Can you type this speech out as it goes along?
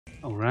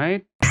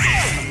Alright.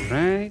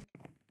 Alright.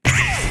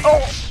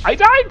 Oh! I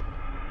died!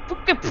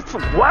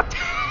 What?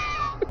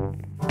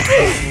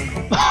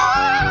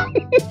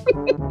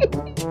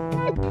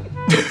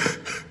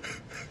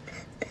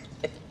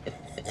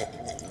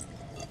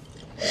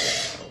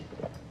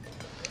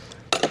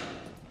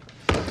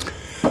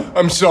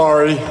 I'm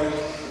sorry.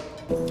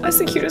 That's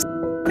the cutest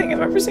thing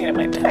I've ever seen in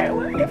my entire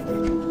life.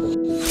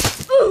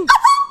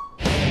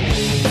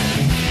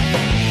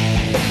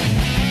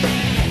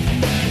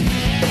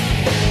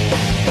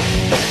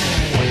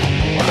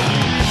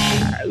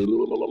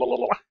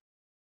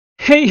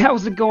 Hey,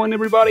 how's it going,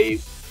 everybody?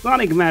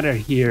 Sonic Matter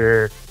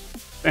here,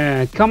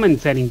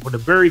 commentating for the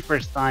very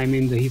first time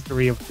in the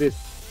history of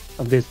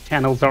this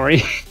channel.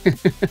 Sorry,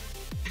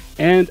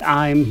 and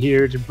I'm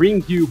here to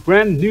bring you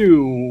brand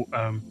new.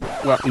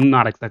 Well,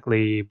 not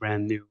exactly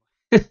brand new.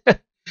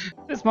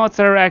 These mods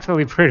are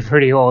actually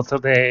pretty old, so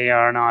they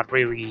are not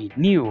really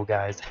new,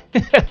 guys.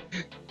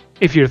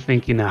 If you're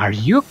thinking, are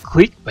you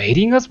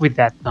clickbaiting us with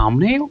that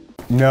thumbnail?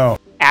 No.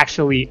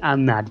 Actually,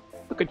 I'm not.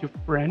 Look at your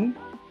friend.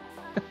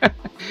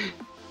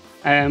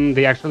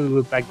 They actually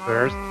look like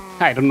bears.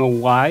 I don't know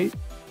why,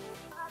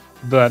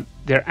 but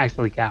they're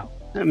actually cows.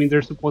 I mean,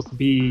 they're supposed to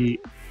be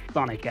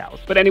Sonic cows.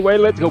 But anyway,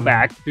 let's go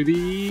back to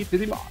the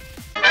mod.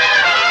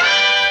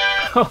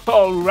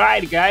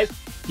 Alright, guys,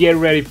 get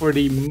ready for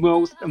the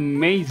most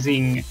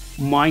amazing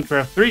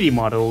Minecraft 3D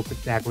models,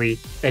 exactly,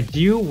 that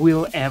you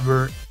will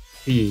ever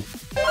see.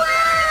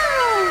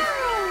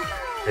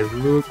 They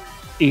look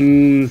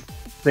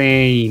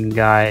insane,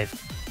 guys.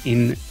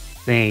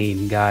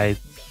 Insane, guys.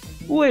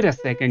 Wait a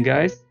second,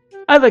 guys.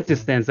 I'd like to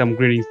send some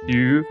greetings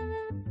to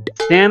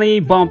Stanley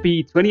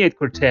Bumpy 28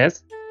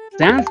 Cortez,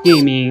 Dance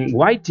Gaming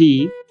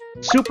YT,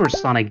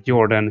 Supersonic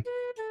Jordan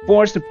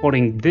for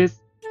supporting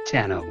this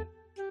channel.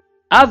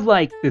 I'd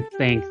like to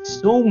thank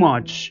so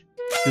much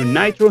to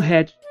Nitro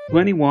Hedge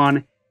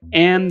 21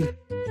 and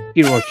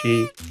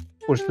Hiroshi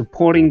for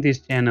supporting this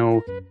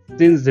channel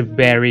since the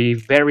very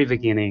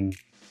beginning.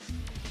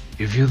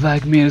 If you'd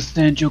like me to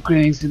send your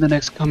greetings in the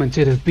next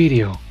commentated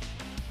video,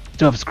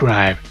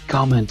 subscribe,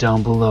 comment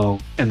down below,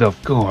 and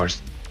of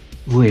course,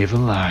 leave a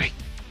like.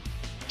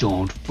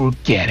 Don't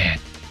forget it.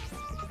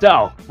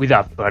 So,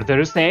 without further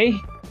ado,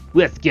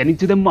 let's get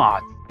into the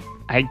mod.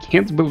 I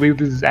can't believe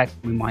this is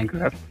actually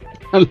Minecraft.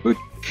 Look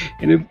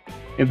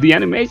at the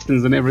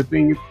animations and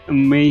everything. It's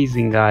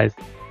amazing, guys.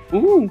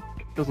 Ooh,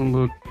 doesn't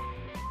look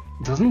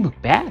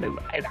bad.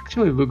 It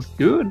actually looks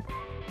good.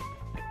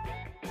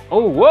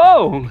 Oh,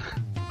 whoa!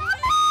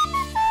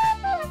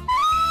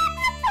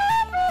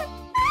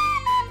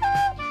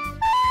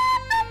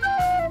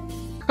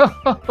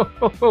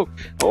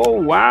 Oh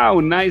wow,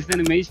 nice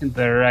animation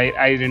there.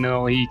 I didn't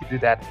know he could do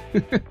that.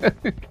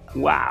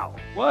 Wow,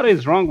 what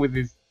is wrong with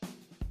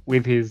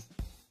his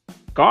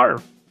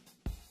scarf?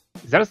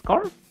 Is that a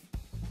scarf?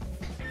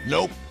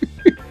 Nope.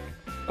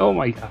 Oh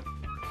my god.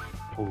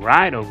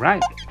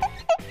 Alright.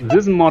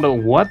 This model,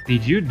 what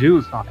did you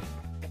do, Sonic?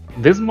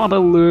 This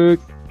model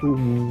looks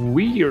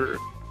weird,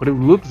 but it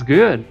looks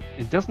good.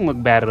 It doesn't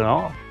look bad at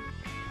all.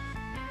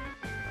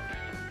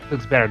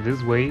 Looks better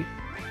this way.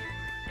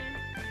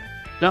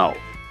 So,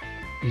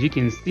 as you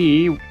can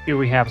see, here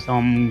we have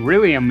some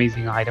really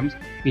amazing items.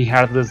 We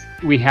have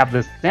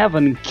the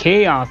 7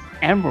 Chaos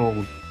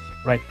Emeralds,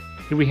 right?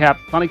 Here we have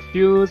Sonic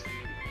Shoes,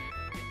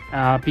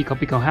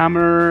 Pico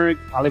Hammer,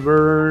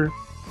 Caliber,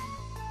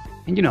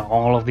 and you know,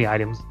 all of the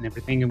items and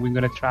everything, and we're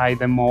gonna try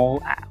them all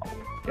out.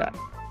 God.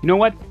 You know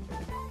what?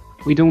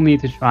 We don't need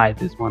to try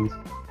these ones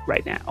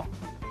right now.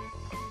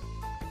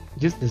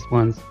 Just this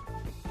one's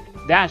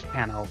dash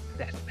panel.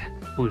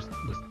 Who's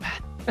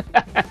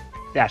that?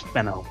 Dash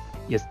panel.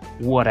 Yes,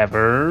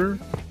 whatever.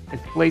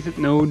 Let's place it.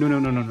 No.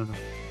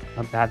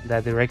 Not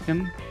that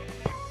direction.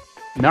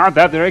 Not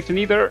that direction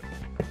either.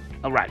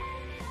 Alright.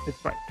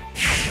 Let's try.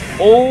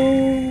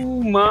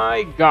 Oh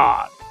my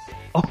god.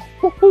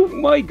 Oh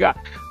my god.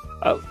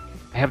 Oh,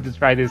 I have to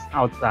try this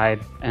outside.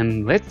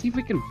 And let's see if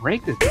we can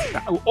break this.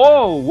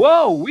 Oh,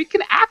 whoa. We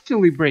can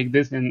actually break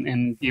this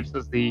and gives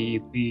us the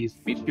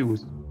speed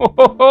shoes.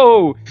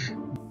 Oh,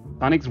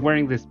 Sonic's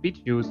wearing the speed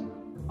shoes.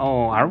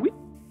 Oh, are we?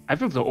 I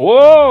feel so.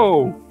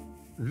 Whoa!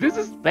 This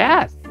is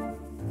fast.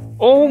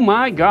 Oh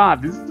my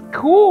god, this is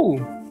cool.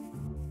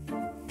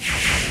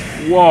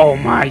 Whoa,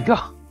 my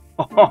god.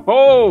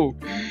 Oh,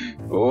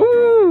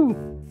 ooh.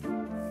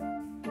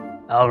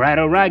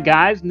 Alright,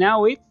 guys.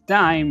 Now it's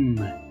time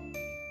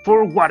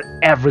for what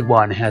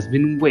everyone has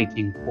been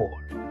waiting for.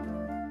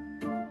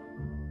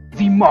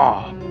 The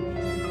mob.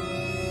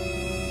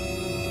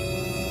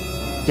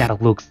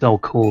 That looks so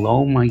cool.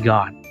 Oh my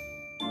god.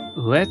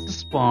 Let's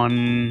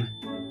spawn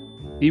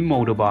the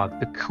Motorbug,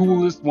 the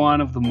coolest one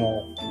of them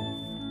all.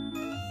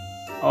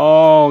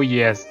 Oh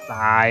yes,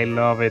 I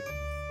love it.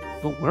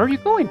 But where are you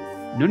going?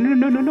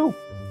 No.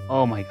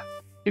 Oh my god,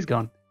 he's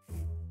gone.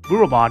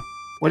 Burrobot.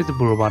 What is a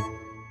Burrobot?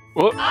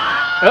 Oh.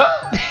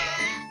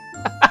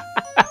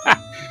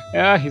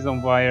 Yeah, he's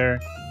on fire.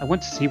 I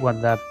want to see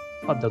what that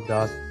hot dog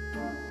does.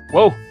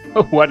 Whoa!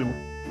 What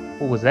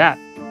was that?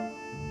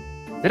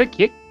 Did it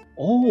kick?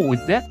 Oh,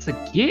 that's a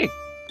gig.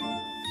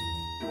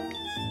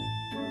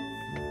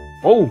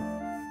 Oh,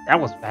 that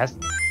was fast.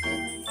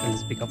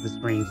 Let's pick up the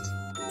strings.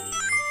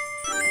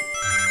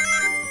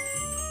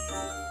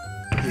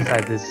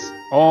 Inside this.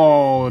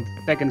 Oh,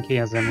 the second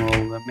Chaos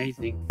Emerald.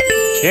 Amazing.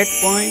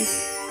 Checkpoint.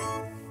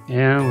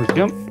 And let's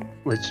jump.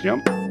 Let's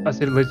jump. I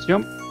said let's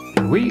jump.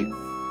 And we.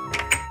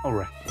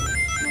 Alright.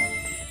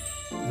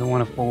 I don't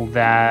want to fall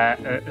that.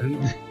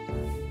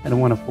 I don't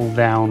want to fall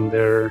down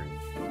there.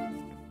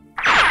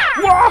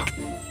 Whoa!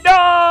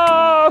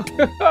 No!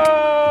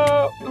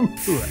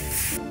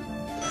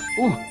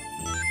 Ooh.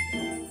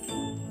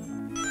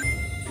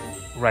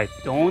 Right,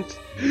 don't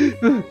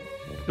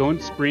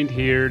sprint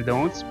here.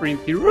 Don't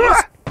sprint here.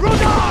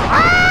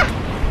 Ah!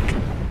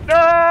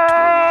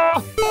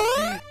 No!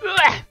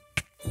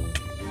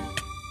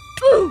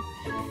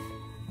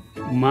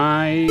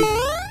 My.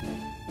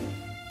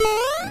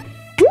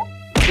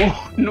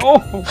 Oh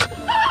no!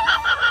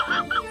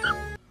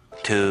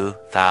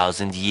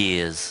 2,000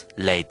 years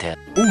later.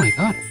 Oh my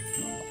god!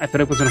 I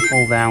thought I was gonna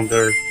fall down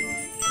there.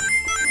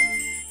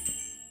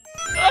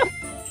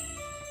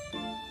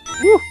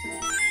 Woo!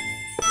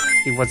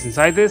 See what's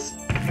inside this?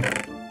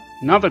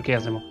 Another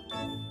Chaos Emerald.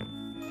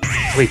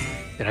 Wait,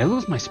 did I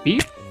lose my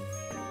speed?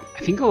 I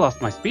think I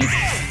lost my speed.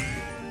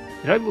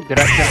 I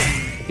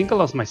think I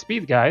lost my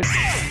speed, guys.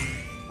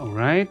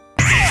 Alright.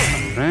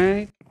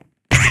 Alright.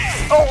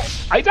 Oh!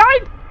 I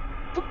died!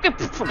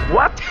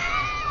 What?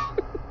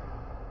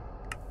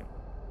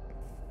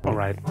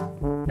 Alright.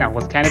 That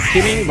was kind of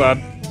cheating, but...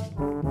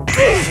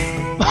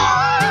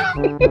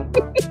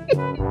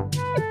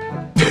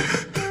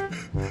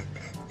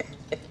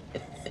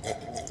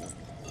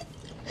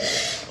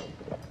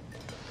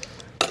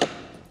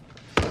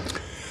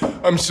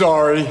 I'm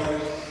sorry.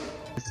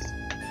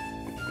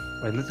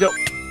 Right, let's go.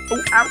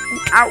 Oh, ow,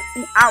 ow,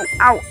 ow,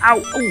 ow, ow,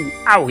 ow,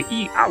 ow,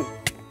 ee, ow.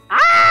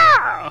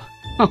 Ah!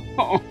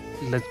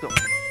 Let's go.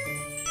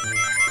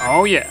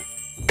 Oh, yeah.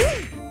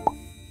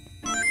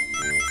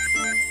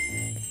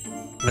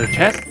 Another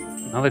chest.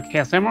 Another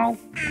Chaos Emerald.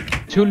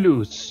 2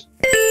 loose.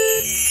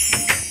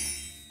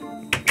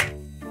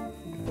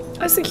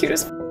 That's the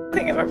cutest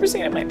thing I've ever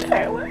seen in my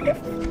entire life.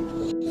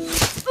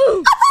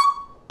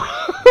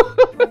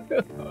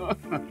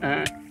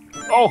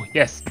 Oh,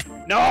 yes.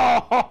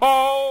 No!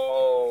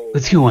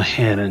 Let's go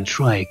ahead and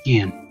try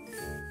again.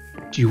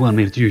 Do you want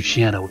me to do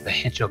Shadow with the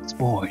Hedgehog's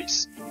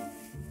voice?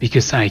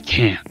 Because I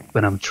can't,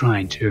 but I'm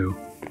trying to.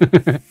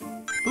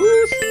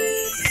 Boost!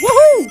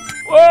 Woohoo!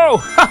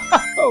 Whoa!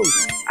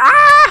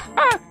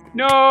 Ah!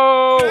 No!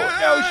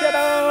 No,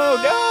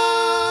 Shadow! No!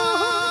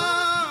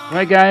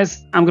 Alright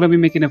guys, I'm gonna be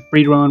making a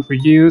free run for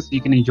you so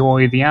you can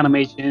enjoy the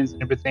animations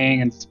and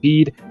everything and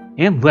speed.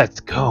 And let's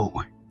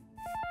go!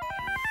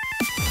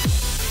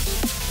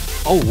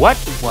 Oh, what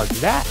was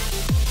that?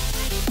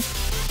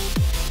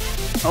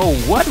 Oh,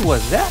 what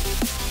was that?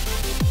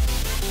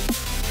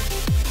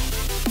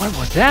 What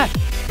was that?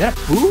 Is that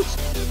a boost?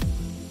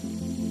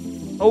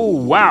 Oh,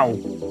 wow.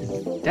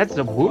 That's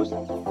a boost?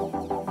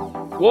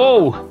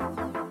 Whoa!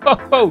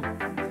 Oh,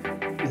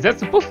 is that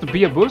supposed to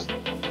be a boost?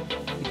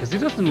 Because it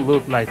doesn't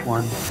look like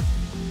one.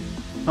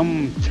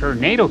 Some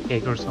tornado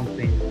cake or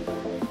something.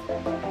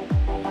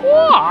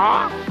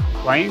 Whoa!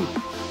 Flying.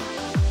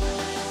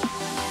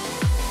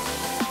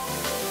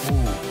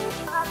 Ooh,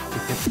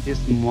 look at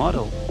this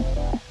model.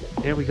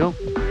 There we go.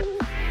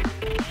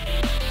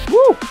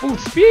 Woo! Full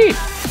speed!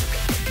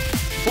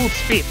 Full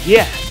speed,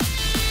 yeah!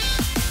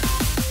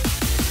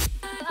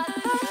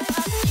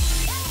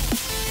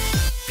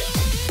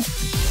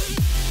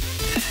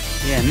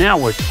 Yeah, now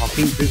we're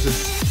talking. This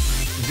is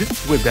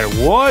with there.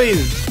 What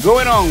is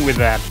going on with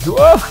that?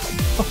 Whoa!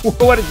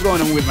 What is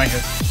going on with my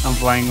head? I'm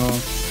flying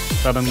off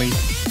suddenly.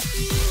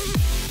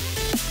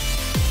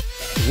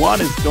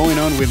 What is going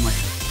on with my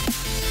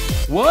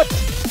head? What?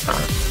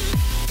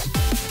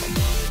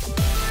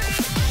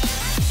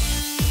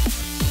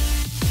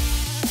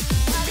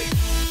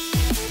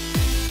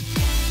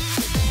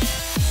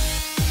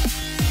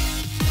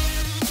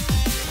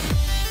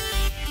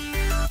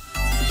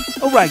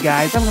 Alright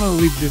guys, I'm gonna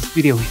leave this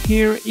video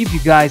here. If you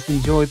guys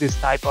enjoy this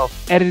type of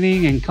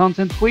editing and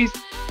content, please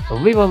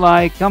leave a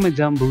like, comment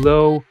down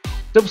below,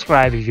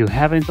 subscribe if you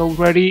haven't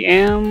already,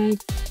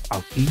 and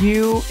I'll see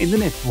you in the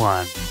next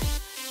one.